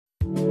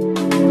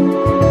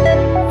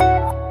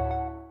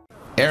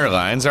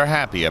Airlines are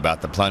happy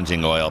about the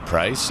plunging oil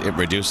price. It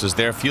reduces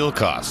their fuel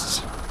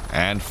costs.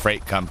 And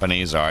freight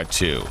companies are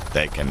too.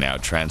 They can now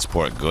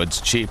transport goods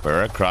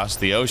cheaper across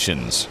the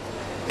oceans.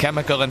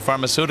 Chemical and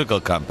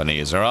pharmaceutical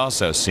companies are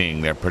also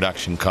seeing their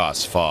production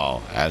costs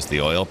fall as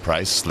the oil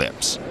price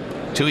slips.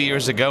 2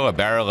 years ago, a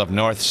barrel of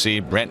North Sea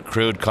Brent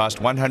crude cost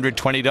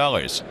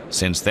 $120.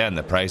 Since then,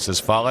 the price has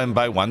fallen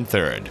by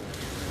 1/3.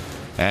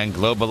 And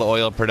global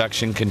oil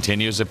production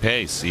continues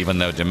apace, even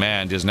though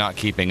demand is not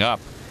keeping up,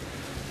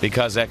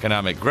 because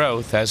economic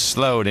growth has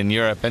slowed in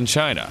Europe and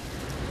China.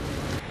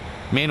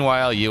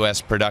 Meanwhile,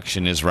 U.S.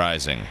 production is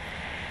rising.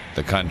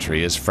 The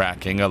country is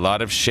fracking a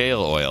lot of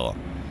shale oil.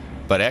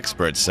 But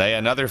experts say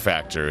another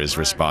factor is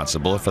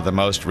responsible for the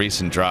most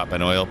recent drop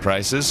in oil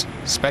prices: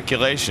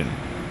 speculation.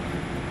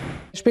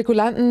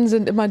 Speculators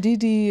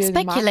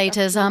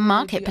are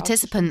market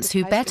participants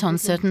who bet on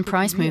certain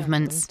price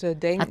movements.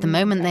 At the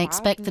moment, they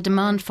expect the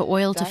demand for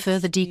oil to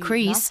further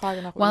decrease,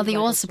 while the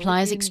oil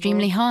supply is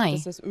extremely high.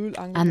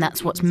 And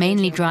that's what's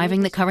mainly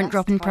driving the current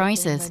drop in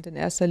prices. And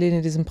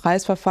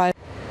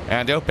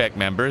OPEC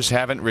members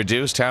haven't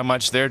reduced how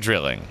much they're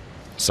drilling.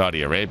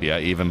 Saudi Arabia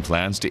even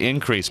plans to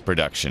increase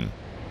production.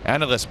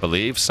 Analysts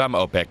believe some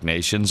OPEC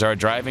nations are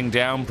driving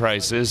down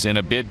prices in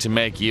a bid to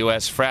make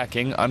U.S.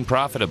 fracking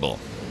unprofitable.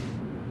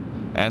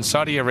 And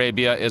Saudi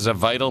Arabia is a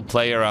vital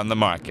player on the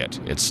market.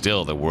 It's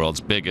still the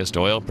world's biggest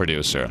oil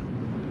producer.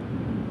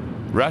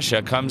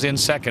 Russia comes in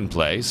second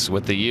place,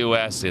 with the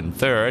U.S. in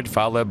third,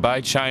 followed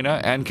by China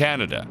and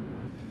Canada.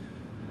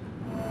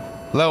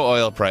 Low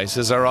oil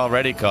prices are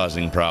already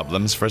causing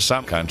problems for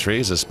some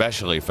countries,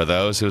 especially for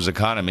those whose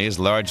economies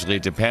largely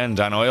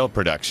depend on oil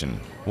production.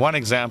 One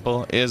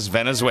example is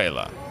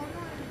Venezuela.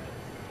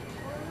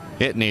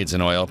 It needs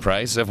an oil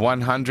price of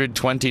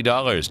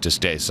 $120 to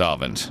stay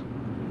solvent.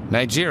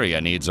 Nigeria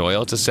needs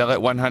oil to sell at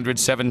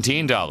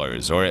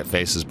 $117 or it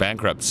faces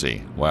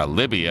bankruptcy, while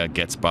Libya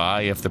gets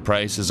by if the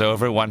price is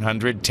over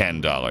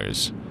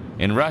 $110.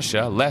 In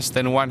Russia, less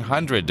than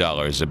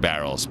 $100 a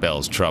barrel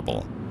spells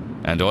trouble.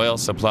 And oil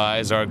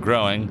supplies are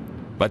growing,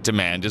 but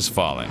demand is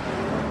falling.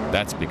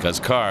 That's because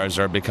cars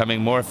are becoming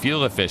more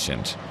fuel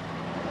efficient.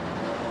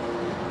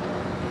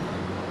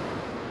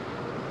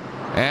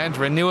 And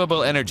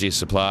renewable energy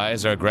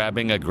supplies are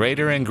grabbing a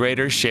greater and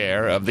greater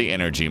share of the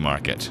energy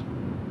market.